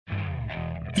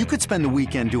You could spend the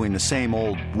weekend doing the same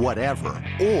old whatever,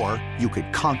 or you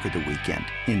could conquer the weekend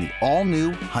in the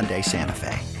all-new Hyundai Santa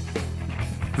Fe.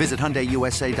 Visit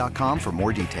HyundaiUSA.com for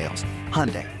more details.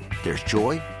 Hyundai, there's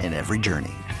joy in every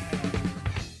journey.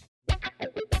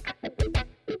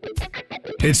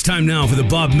 It's time now for the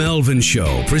Bob Melvin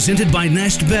Show, presented by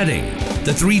Nest Bedding.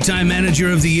 The three-time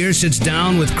Manager of the Year sits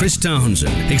down with Chris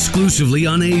Townsend, exclusively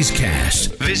on A's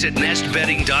Cast. Visit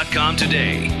nestbedding.com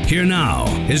today. Here now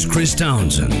is Chris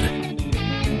Townsend.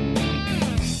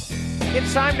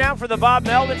 It's time now for the Bob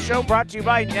Melvin Show, brought to you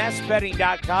by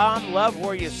nestbedding.com. Love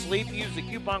where you sleep. Use the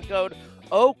coupon code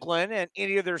Oakland at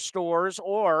any of their stores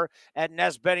or at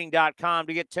nestbedding.com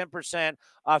to get 10%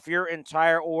 off your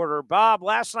entire order. Bob,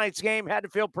 last night's game had to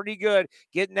feel pretty good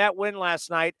getting that win last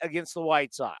night against the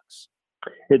White Sox.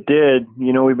 It did.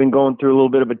 You know, we've been going through a little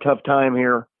bit of a tough time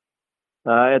here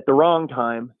at the wrong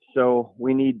time, so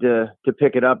we need to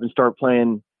pick it up and start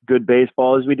playing good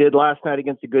baseball as we did last night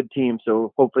against a good team.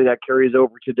 So hopefully that carries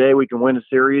over today. We can win a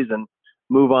series and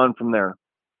move on from there.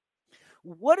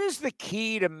 What is the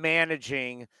key to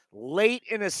managing late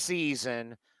in a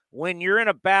season when you're in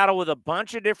a battle with a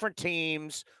bunch of different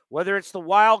teams, whether it's the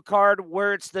wild card,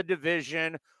 where it's the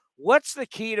division? What's the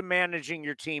key to managing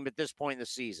your team at this point in the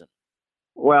season?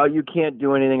 Well, you can't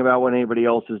do anything about what anybody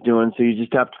else is doing, so you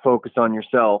just have to focus on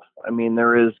yourself. I mean,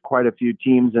 there is quite a few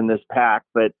teams in this pack,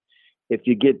 but if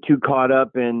you get too caught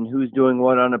up in who's doing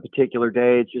what on a particular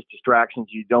day, it's just distractions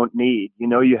you don't need. You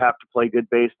know you have to play good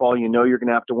baseball. You know you're going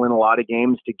to have to win a lot of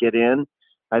games to get in.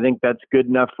 I think that's good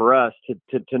enough for us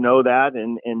to know that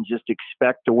and just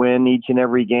expect to win each and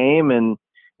every game and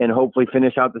hopefully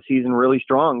finish out the season really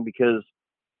strong because,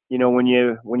 you know, when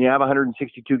you have a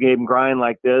 162 game grind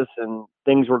like this and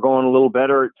things were going a little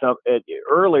better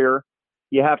earlier,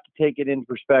 you have to take it into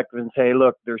perspective and say,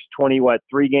 look, there's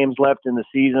 3 games left in the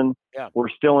season. Yeah. We're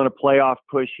still in a playoff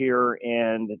push here,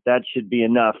 and that should be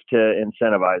enough to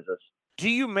incentivize us. Do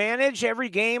you manage every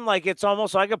game like it's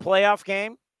almost like a playoff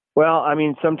game? Well, I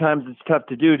mean, sometimes it's tough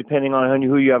to do depending on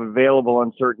who you have available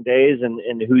on certain days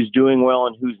and who's doing well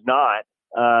and who's not.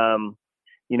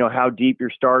 You know, how deep your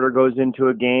starter goes into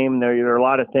a game. There are a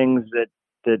lot of things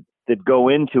that go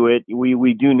into it.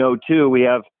 We do know, too, we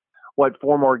have,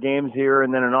 4 more games here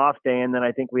and then an off day. And then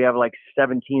I think we have like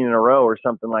 17 in a row or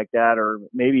something like that, or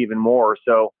maybe even more.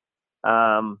 So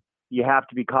you have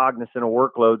to be cognizant of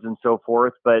workloads and so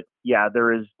forth. But yeah,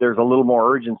 there's a little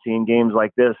more urgency in games like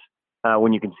this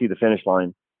when you can see the finish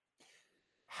line.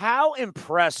 How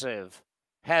impressive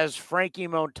has Frankie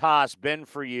Montas been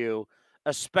for you,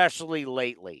 especially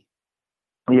lately?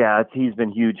 Yeah, he's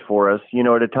been huge for us. You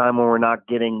know, at a time when we're not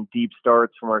getting deep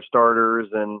starts from our starters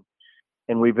and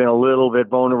we've been a little bit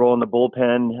vulnerable in the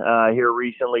bullpen here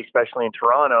recently, especially in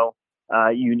Toronto.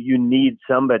 You need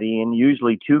somebody, and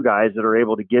usually 2 guys that are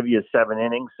able to give you 7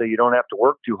 innings, so you don't have to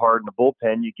work too hard in the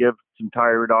bullpen. You give some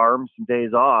tired arms some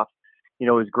days off. You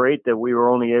know, it was great that we were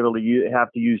only able to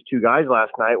have to use 2 guys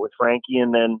last night with Frankie,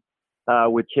 and then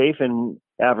with Chafin,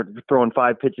 after throwing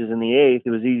 5 pitches in the 8th,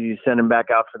 it was easy to send him back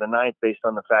out for the 9th based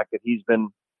on the fact that he's been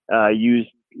used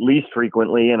least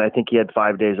frequently, and I think he had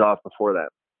 5 days off before that.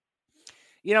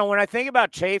 You know, when I think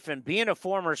about Chafin being a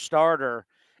former starter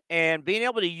and being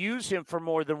able to use him for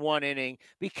more than 1 inning,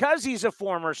 because he's a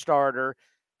former starter,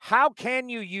 how can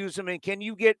you use him and can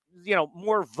you get, you know,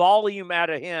 more volume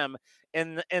out of him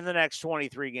in the next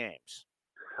 23 games?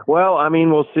 Well, I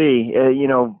mean, we'll see, you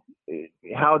know,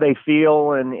 how they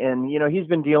feel. And, you know, he's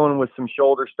been dealing with some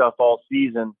shoulder stuff all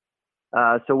season.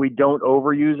 So we don't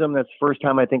overuse him. That's the first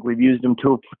time I think we've used him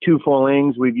 2 full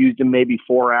innings. We've used him maybe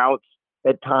 4 outs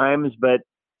at times, but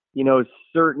you know,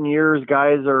 certain years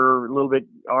guys are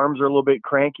arms are a little bit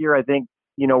crankier. I think,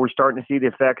 you know, we're starting to see the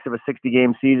effects of a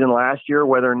 60-game season last year,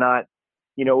 whether or not,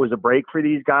 you know, it was a break for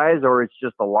these guys or it's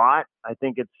just a lot. I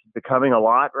think it's becoming a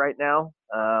lot right now.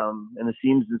 And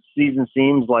the season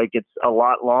seems like it's a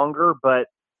lot longer, but,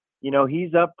 you know,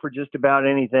 he's up for just about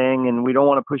anything and we don't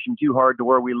want to push him too hard to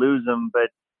where we lose him. But,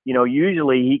 you know,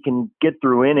 usually he can get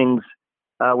through innings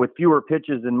with fewer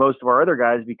pitches than most of our other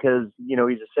guys because, you know,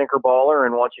 he's a sinker baller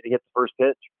and wants you to hit the first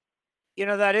pitch. You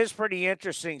know, that is pretty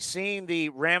interesting, seeing the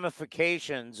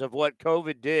ramifications of what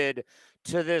COVID did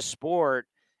to this sport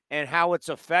and how it's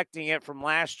affecting it from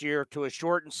last year to a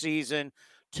shortened season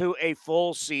to a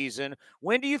full season.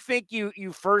 When do you think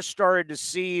you first started to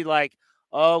see, like,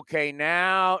 okay,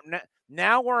 now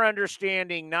we're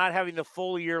understanding not having the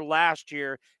full year last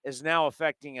year is now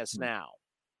affecting us now?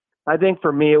 I think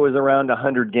for me, it was around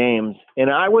 100 games. And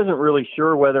I wasn't really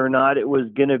sure whether or not it was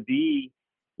going to be,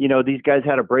 you know, these guys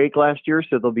had a break last year,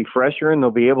 so they'll be fresher and they'll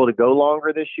be able to go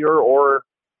longer this year, or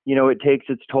it takes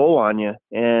its toll on you.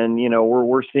 And,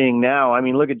 we're seeing now, I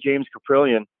mean, look at James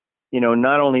Caprillion.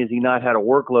 Not only has he not had a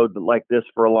workload like this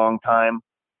for a long time,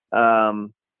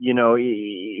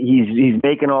 he's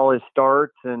making all his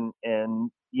starts and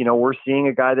we're seeing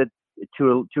a guy that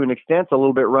to an extent a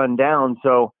little bit run down.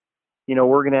 So,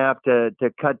 we're going to have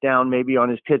to cut down maybe on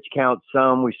his pitch count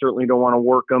some. We certainly don't want to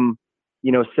work him,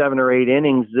 7 or 8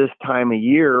 innings this time of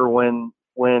year when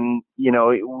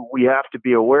we have to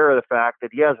be aware of the fact that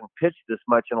he hasn't pitched this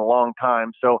much in a long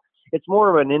time. So it's more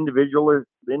of an individualistic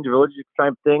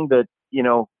type thing that,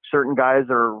 certain guys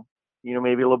are,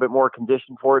 maybe a little bit more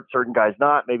conditioned for it. Certain guys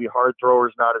not, maybe hard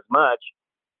throwers, not as much.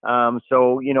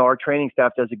 So, our training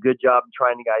staff does a good job in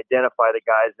trying to identify the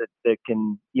guys that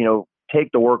can, take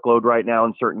the workload right now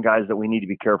and certain guys that we need to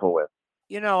be careful with.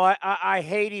 I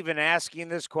hate even asking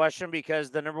this question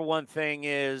because the number one thing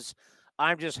is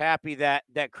I'm just happy that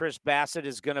Chris Bassitt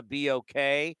is going to be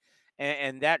okay,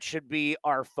 and that should be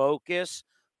our focus.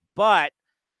 But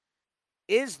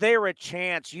is there a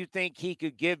chance you think he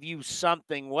could give you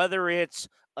something, whether it's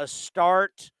a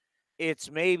start, it's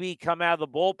maybe come out of the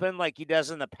bullpen like he does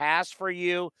in the past for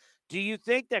you? Do you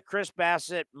think that Chris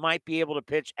Bassitt might be able to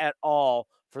pitch at all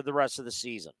for the rest of the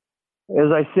season? As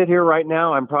I sit here right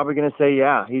now, I'm probably going to say,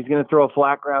 yeah, he's going to throw a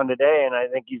flat ground today. And I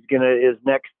think his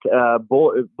next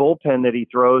bullpen that he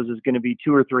throws is going to be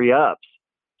 2 or 3 ups.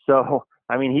 So,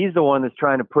 I mean, he's the one that's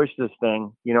trying to push this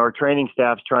thing. Our training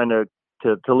staff's trying to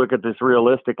look at this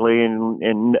realistically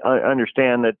and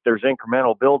understand that there's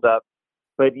incremental buildup.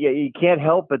 But yeah, you can't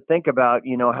help but think about,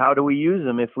 how do we use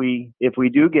him if we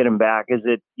do get him back? Is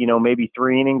it, maybe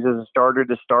 3 innings as a starter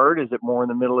to start? Is it more in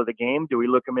the middle of the game? Do we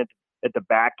look him at the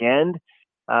back end?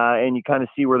 And you kind of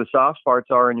see where the soft spots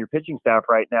are in your pitching staff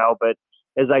right now. But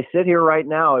as I sit here right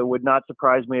now, it would not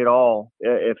surprise me at all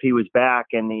if he was back,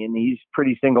 and he's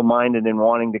pretty single-minded in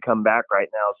wanting to come back right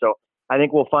now. So I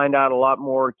think we'll find out a lot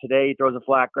more today. He throws a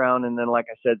flat ground, and then, like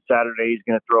I said, Saturday he's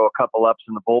going to throw a couple ups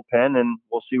in the bullpen, and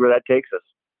we'll see where that takes us.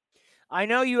 I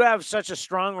know you have such a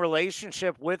strong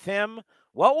relationship with him.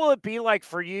 What will it be like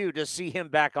for you to see him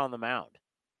back on the mound?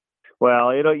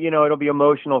 Well, it'll be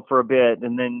emotional for a bit,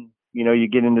 and then, you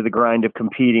get into the grind of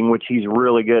competing, which he's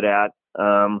really good at.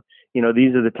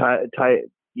 These are the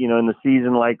in the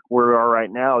season like we are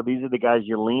right now, these are the guys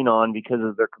you lean on because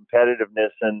of their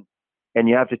competitiveness, and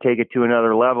you have to take it to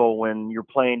another level when you're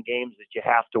playing games that you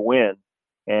have to win.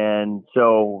 And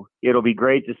so it'll be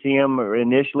great to see him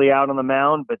initially out on the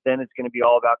mound, but then it's going to be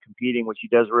all about competing, which he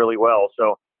does really well.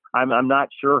 So I'm not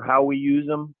sure how we use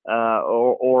him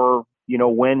or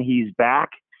when he's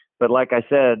back. But like I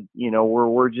said,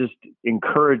 we're just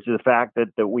encouraged to the fact that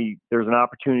there's an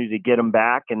opportunity to get him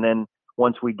back. And then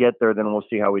once we get there, then we'll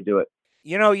see how we do it.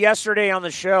 Yesterday on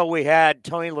the show, we had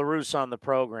Tony La Russa on the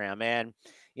program, and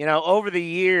over the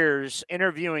years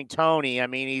interviewing Tony, I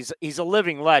mean, he's a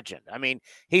living legend. I mean,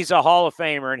 he's a Hall of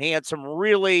Famer, and he had some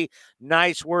really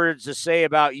nice words to say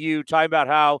about you, talking about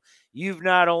how you've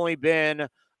not only been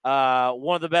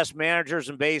one of the best managers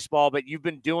in baseball, but you've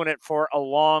been doing it for a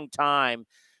long time.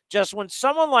 Just when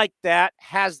someone like that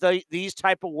has these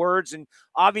type of words, and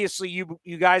obviously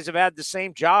you guys have had the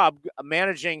same job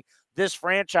managing this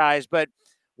franchise, but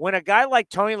when a guy like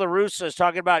Tony La Russa is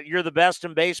talking about you're the best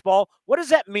in baseball, what does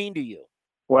that mean to you?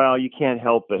 Well, you can't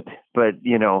help it, but,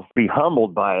 be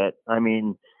humbled by it. I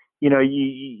mean, there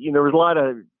was a lot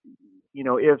of,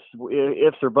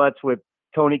 ifs or buts with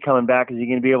Tony coming back. Is he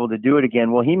going to be able to do it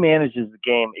again? Well, he manages the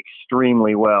game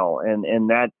extremely well. And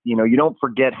that, you don't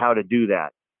forget how to do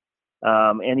that.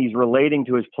 And he's relating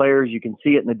to his players. You can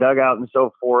see it in the dugout and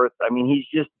so forth. I mean, he's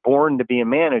just born to be a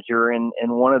manager and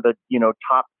one of the,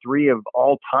 top 3 of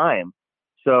all time.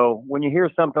 So when you hear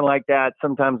something like that,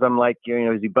 sometimes I'm like,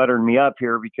 is he buttering me up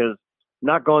here? Because I'm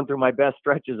not going through my best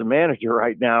stretch as a manager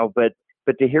right now, but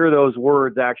to hear those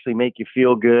words actually make you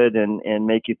feel good and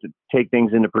make you to take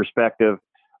things into perspective.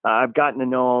 I've gotten to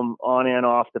know him on and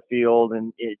off the field,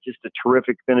 and it's just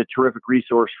been a terrific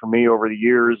resource for me over the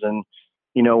years. And,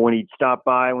 when he'd stop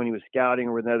by, when he was scouting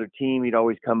or with another team, he'd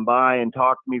always come by and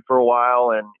talk to me for a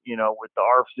while. And, with the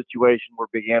ARF situation, we're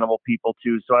big animal people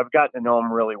too. So I've gotten to know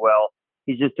him really well.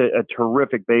 He's just a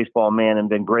terrific baseball man and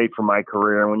been great for my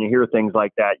career. And when you hear things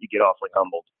like that, you get awfully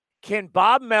humbled. Can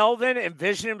Bob Melvin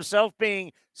envision himself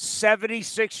being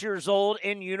 76 years old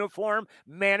in uniform,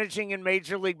 managing in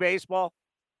Major League Baseball?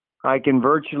 I can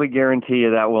virtually guarantee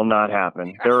you that will not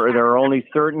happen. There are only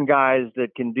certain guys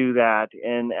that can do that,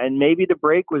 and maybe the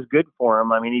break was good for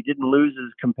him. I mean, he didn't lose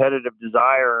his competitive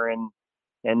desire, and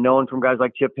knowing from guys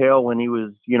like Chip Hale when he was,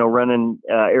 running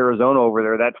Arizona over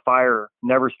there, that fire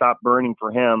never stopped burning for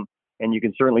him, and you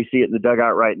can certainly see it in the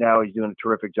dugout right now. He's doing a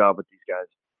terrific job with these guys.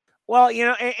 Well,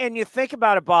 and you think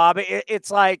about it, Bob,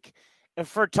 it's like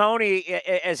for Tony,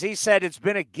 as he said, it's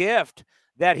been a gift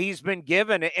that he's been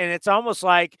given, and it's almost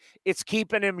like it's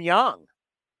keeping him young.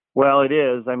 Well, it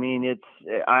is. I mean,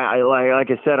 like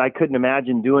I said, I couldn't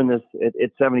imagine doing this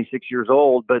at 76 years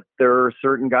old, but there are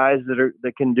certain guys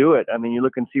that can do it. I mean, you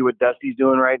look and see what Dusty's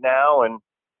doing right now, and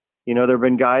there have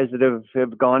been guys that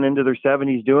have gone into their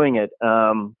 70s doing it.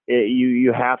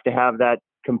 You have to have that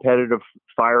competitive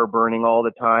fire burning all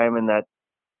the time, and that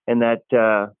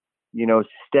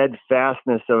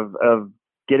steadfastness of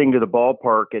getting to the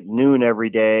ballpark at noon every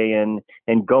day and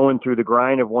going through the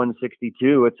grind of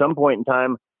 162. At some point in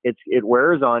time, it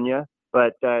wears on you,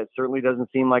 but it certainly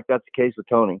doesn't seem like that's the case with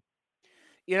Tony.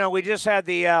 We just had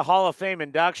the Hall of Fame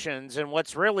inductions, and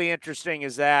what's really interesting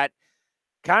is that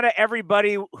kind of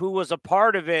everybody who was a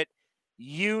part of it,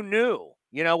 knew.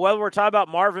 Whether we're talking about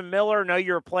Marvin Miller, know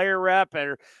you're a player rep,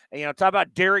 or, talk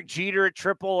about Derek Jeter at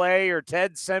AAA or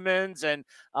Ted Simmons, and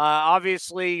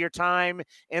obviously your time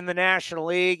in the National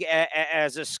League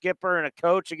as a skipper and a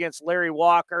coach against Larry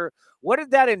Walker. What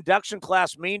did that induction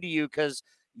class mean to you? Because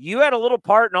you had a little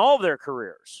part in all of their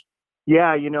careers.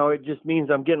 Yeah, it just means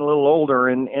I'm getting a little older,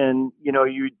 and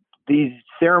these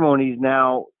ceremonies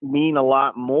now mean a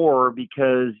lot more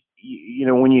because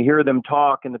when you hear them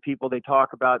talk and the people they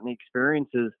talk about and the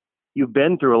experiences, you've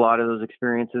been through a lot of those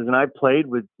experiences. And I played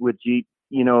with Jeet,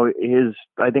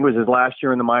 I think it was his last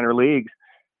year in the minor leagues,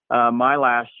 my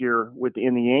last year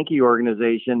in the Yankee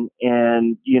organization.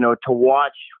 And, to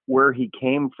watch where he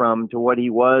came from to what he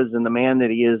was and the man that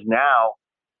he is now,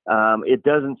 it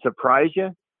doesn't surprise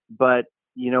you. But,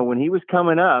 when he was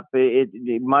coming up,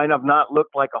 it might have not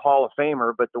looked like a Hall of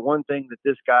Famer, but the one thing that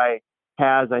this guy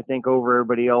has, I think, over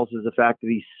everybody else is the fact that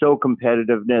he's so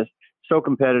competitive.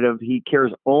 He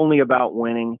cares only about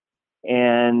winning,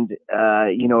 and it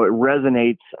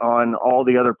resonates on all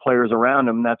the other players around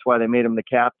him. That's why they made him the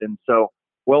captain. So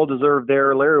well deserved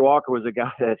there. Larry Walker was a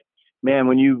guy that, man,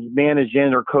 when you managed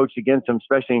and or coached against him,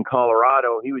 especially in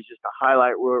Colorado, he was just a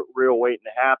highlight reel waiting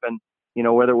to happen.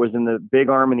 Whether it was in the big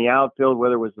arm in the outfield,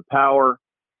 whether it was the power.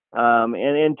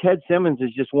 And Ted Simmons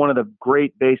is just one of the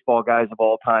great baseball guys of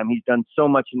all time. He's done so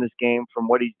much in this game, from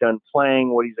what he's done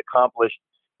playing, what he's accomplished,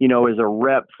 as a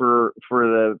rep for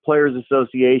the Players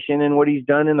Association, and what he's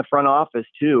done in the front office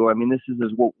too. I mean, this is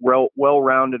as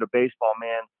well-rounded a baseball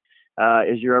man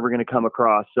as you're ever going to come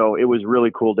across. So it was a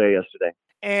really cool day yesterday.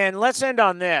 And let's end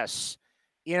on this.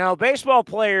 Baseball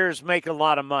players make a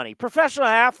lot of money. Professional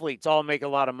athletes all make a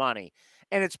lot of money.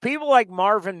 And it's people like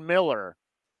Marvin Miller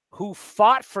who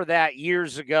fought for that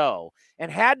years ago and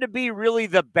had to be really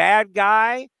the bad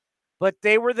guy, but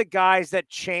they were the guys that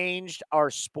changed our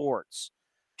sports.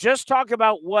 Just talk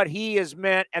about what he has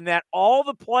meant, and that all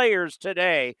the players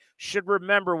today should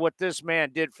remember what this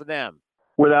man did for them.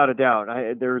 Without a doubt.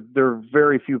 There are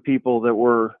very few people that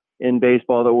were in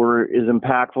baseball that were as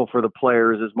impactful for the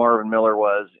players as Marvin Miller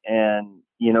was. And,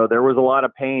 there was a lot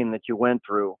of pain that you went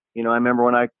through. I remember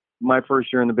when my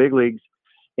first year in the big leagues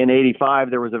in '85,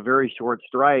 there was a very short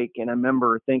strike. And I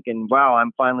remember thinking, wow,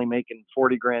 I'm finally making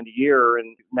 $40,000 a year,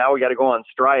 and now we got to go on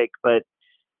strike. But,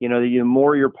 the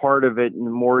more you're part of it and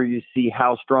the more you see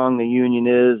how strong the union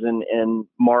is, and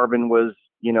Marvin was,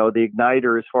 the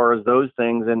igniter as far as those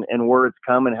things and where it's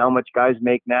come and how much guys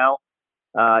make now.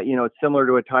 It's similar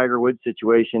to a Tiger Woods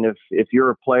situation. If you're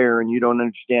a player and you don't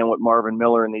understand what Marvin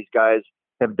Miller and these guys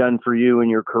have done for you in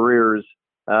your careers,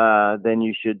 then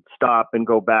you should stop and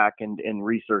go back and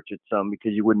research it some,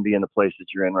 because you wouldn't be in the place that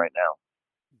you're in right now.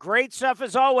 Great stuff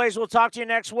as always. We'll talk to you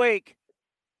next week.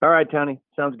 All right, Tony.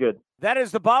 Sounds good. That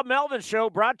is the Bob Melvin Show,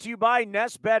 brought to you by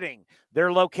Nest Bedding.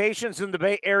 Their locations in the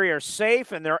Bay Area are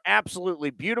safe, and they're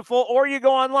absolutely beautiful. Or you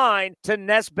go online to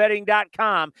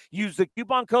nestbedding.com. Use the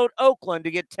coupon code Oakland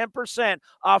to get 10%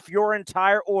 off your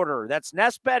entire order. That's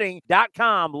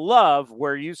nestbedding.com. Love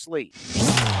where you sleep.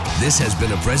 This has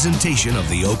been a presentation of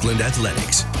the Oakland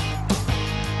Athletics.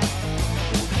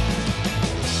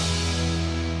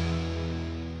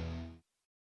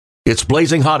 It's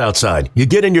blazing hot outside. You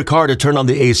get in your car to turn on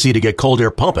the AC to get cold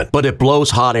air pumping, but it blows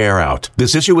hot air out.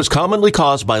 This issue is commonly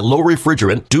caused by low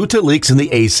refrigerant due to leaks in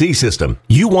the AC system.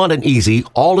 You want an easy,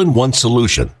 all-in-one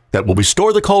solution that will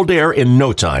restore the cold air in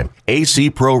no time. AC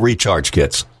Pro Recharge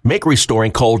Kits make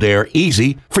restoring cold air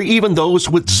easy for even those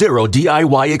with zero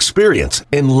DIY experience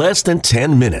in less than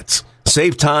 10 minutes.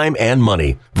 Save time and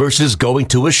money versus going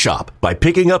to a shop by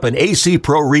picking up an AC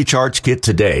Pro Recharge Kit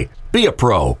today. Be a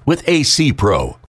pro with AC Pro.